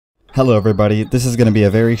Hello everybody, this is going to be a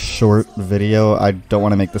very short video. I don't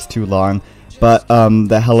want to make this too long, but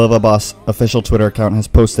the HELLUVA Boss official Twitter account has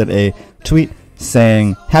posted a tweet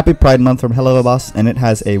saying Happy Pride Month from HELLUVA Boss, and it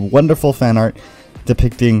has a wonderful fan art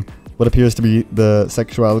depicting what appears to be the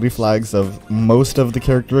sexuality flags of most of the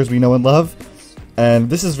characters we know and love. And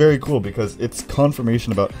this is very cool because it's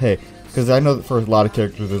confirmation about, hey, because I know that for a lot of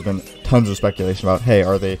characters there's been tons of speculation about, hey,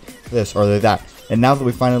 are they this, are they that? And now that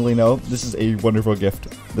we finally know, this is a wonderful gift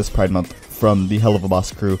this Pride Month from the HELLUVA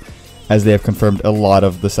Boss crew, as they have confirmed a lot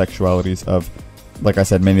of the sexualities of, like I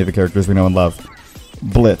said, many of the characters we know and love.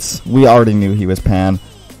 Blitz, we already knew he was pan,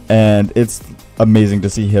 and it's amazing to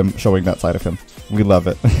see him showing that side of him. We love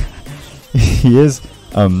it. He is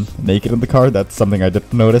naked in the car, that's something I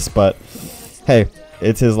didn't notice, but hey,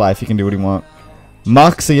 it's his life, he can do what he wants.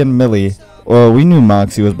 Moxxie and Millie. Well, we knew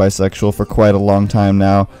Moxxie was bisexual for quite a long time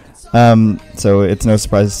now, so it's no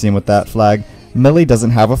surprise to see him with that flag. Millie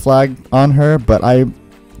doesn't have a flag on her, but I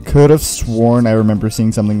could have sworn I remember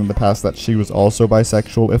seeing something in the past that she was also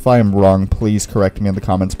bisexual. If I am wrong, please correct me in the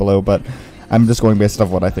comments below, but I'm just going based off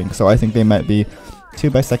what I think. So I think they might be two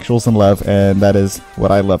bisexuals in love, and that is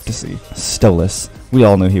what I love to see. Stolas. We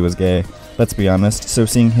all knew he was gay, let's be honest. So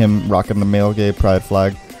seeing him rocking the male gay pride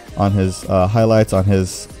flag on his highlights, on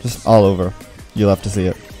his, just all over, you love to see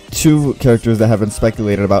it. Two characters that have been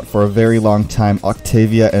speculated about for a very long time,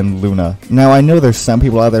 Octavia and Loona. Now I know there's some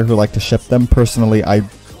people out there who like to ship them. Personally, I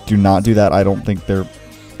do not do that. I don't think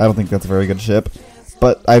that's a very good ship.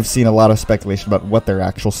 But I've seen a lot of speculation about what their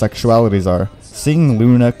actual sexualities are. Seeing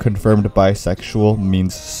Loona confirmed bisexual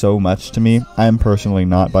means so much to me. I am personally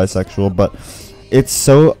not bisexual, but it's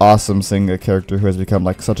so awesome seeing a character who has become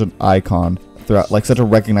like such an icon throughout, like such a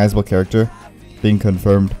recognizable character being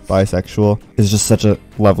confirmed bisexual is just such a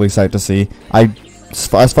lovely sight to see.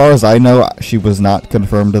 As far as I know, she was not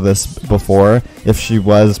confirmed to this before. If she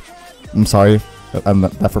was, I'm sorry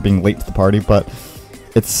for being late to the party, but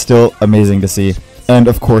it's still amazing to see. And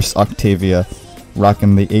of course, Octavia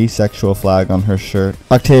rocking the asexual flag on her shirt.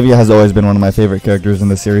 Octavia has always been one of my favorite characters in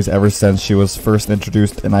the series ever since she was first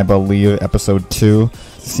introduced in, I believe, episode 2.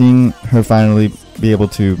 Seeing her finally be able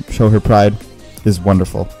to show her pride is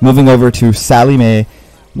wonderful. Moving over to Sally Mae,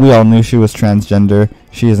 we all knew she was transgender.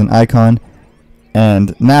 She is an icon,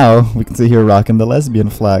 and now we can see her rocking the lesbian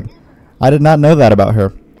flag. I did not know that about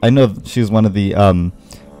her. I know she's one of the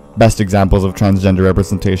best examples of transgender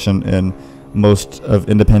representation in most of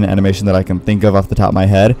independent animation that I can think of off the top of my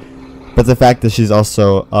head, but the fact that she's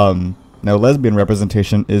also now lesbian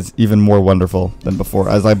representation is even more wonderful than before,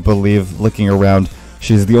 as I believe, looking around,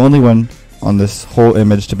 she's the only one on this whole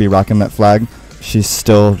image to be rocking that flag. She's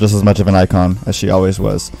still just as much of an icon as she always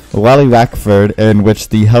was. Wally Wackford, in which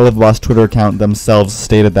the HELLUVA Boss Twitter account themselves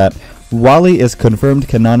stated that Wally is confirmed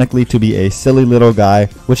canonically to be a silly little guy,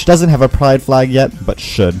 which doesn't have a pride flag yet, but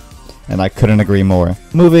should. And I couldn't agree more.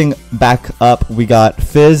 Moving back up, we got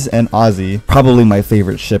Fizz and Ozzy, probably my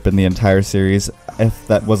favorite ship in the entire series, if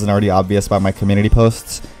that wasn't already obvious by my community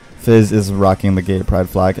posts. Fizz is rocking the gay pride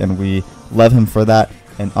flag, and we love him for that.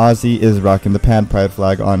 And Ozzy is rocking the pan pride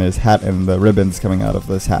flag on his hat and the ribbons coming out of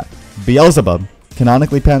this hat. Beelzebub,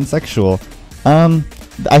 canonically pansexual.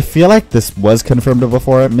 I feel like this was confirmed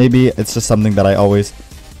before. Maybe it's just something that I always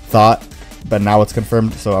thought, but now it's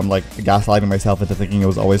confirmed, so I'm like gaslighting myself into thinking it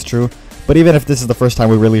was always true. But even if this is the first time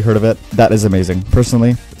we really heard of it, that is amazing.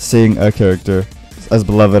 Personally, seeing a character as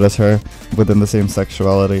beloved as her within the same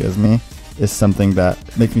sexuality as me is something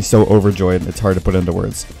that makes me so overjoyed it's hard to put into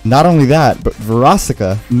words. Not only that, but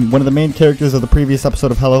Verosika, one of the main characters of the previous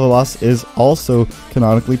episode of HELLUVA Boss, is also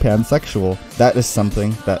canonically pansexual. That is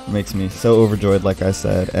something that makes me so overjoyed, like I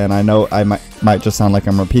said, and I know I might just sound like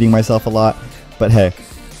I'm repeating myself a lot, but hey,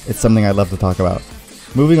 it's something I love to talk about.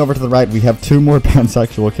 Moving over to the right, we have two more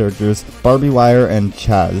pansexual characters, Barbie Wire and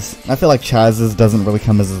Chaz. I feel like Chaz's doesn't really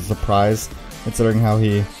come as a surprise, considering how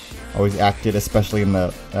he always acted, especially in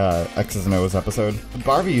the X's and O's episode.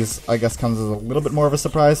 Barbie's, I guess, comes as a little bit more of a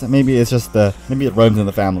surprise. Maybe it's just maybe it runs in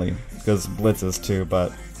the family, because Blitz is too,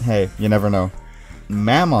 but hey, you never know.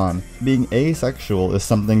 Mammon being asexual is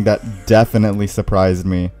something that definitely surprised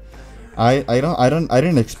me. I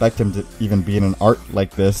didn't expect him to even be in an art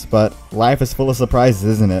like this, but life is full of surprises,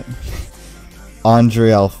 isn't it?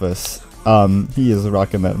 Andre Alphys, he is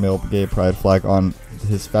rocking that male gay pride flag on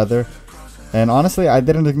his feather. And honestly, I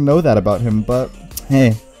didn't know that about him, but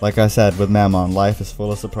hey, like I said, with Mammon, life is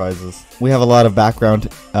full of surprises. We have a lot of background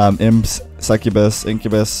imps, succubus,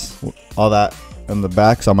 incubus, all that in the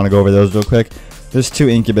back, so I'm going to go over those real quick. There's two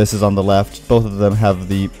incubuses on the left. Both of them have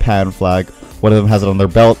the pan flag One of them has it on their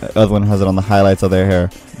belt, the other one has it on the highlights of their hair.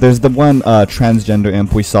 There's the one transgender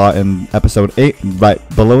imp we saw in episode 8,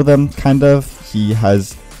 right below them, kind of. He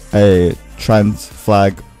has a trans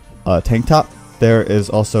flag tank top. There is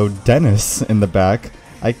also Dennis in the back.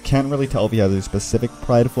 I can't really tell if he has a specific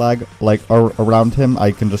pride flag like around him.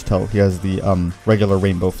 I can just tell he has the regular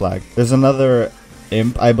rainbow flag. There's another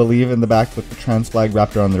imp, I believe, in the back with the trans flag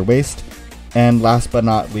wrapped around their waist. And last but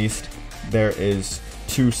not least, there is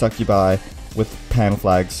 2 succubi with pan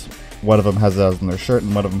flags. One of them has it on their shirt,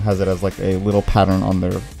 and one of them has it as like a little pattern on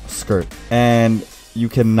their skirt. And you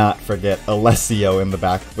cannot forget Alessio in the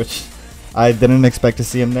back, which I didn't expect to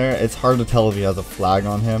see him there. It's hard to tell if he has a flag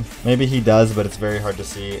on him. Maybe he does, but it's very hard to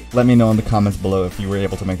see. Let me know in the comments below if you were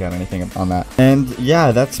able to make out anything on that. And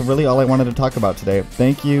yeah, that's really all I wanted to talk about today.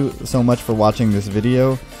 Thank you so much for watching this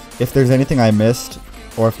video. If there's anything I missed,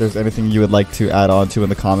 or if there's anything you would like to add on to in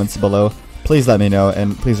the comments below, please let me know,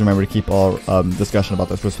 and please remember to keep all discussion about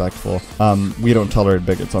this respectful. We don't tolerate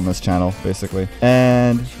bigots on this channel, basically.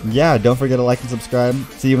 And yeah, don't forget to like and subscribe.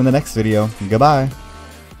 See you in the next video. Goodbye!